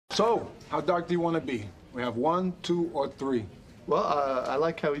So, how dark do you want to be? We have 1, 2, or 3. Well, I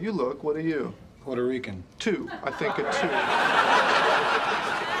like how you look. What are you? Puerto Rican. 2. I think a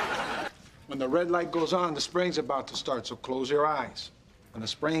 2. When the red light goes on, the spraying's about to start, so close your eyes. When the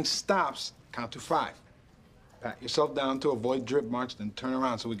spraying stops, count to 5. Pat yourself down to avoid drip marks, then turn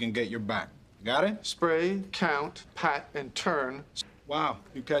around so we can get your back. Got it? Spray, count, pat, and turn. Wow,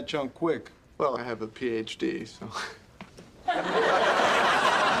 you catch on quick. Well, I have a PhD, so.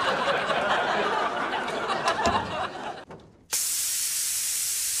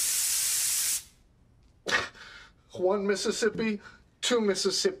 One Mississippi, 2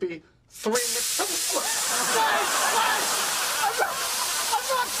 Mississippi, 3 Mississippi. I'm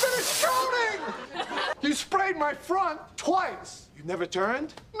not finished counting! You sprayed my front twice. You never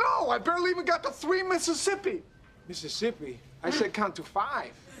turned? No, I barely even got to 3 Mississippi. Mississippi? I said count to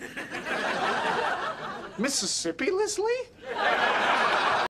 5. Mississippi, Leslie?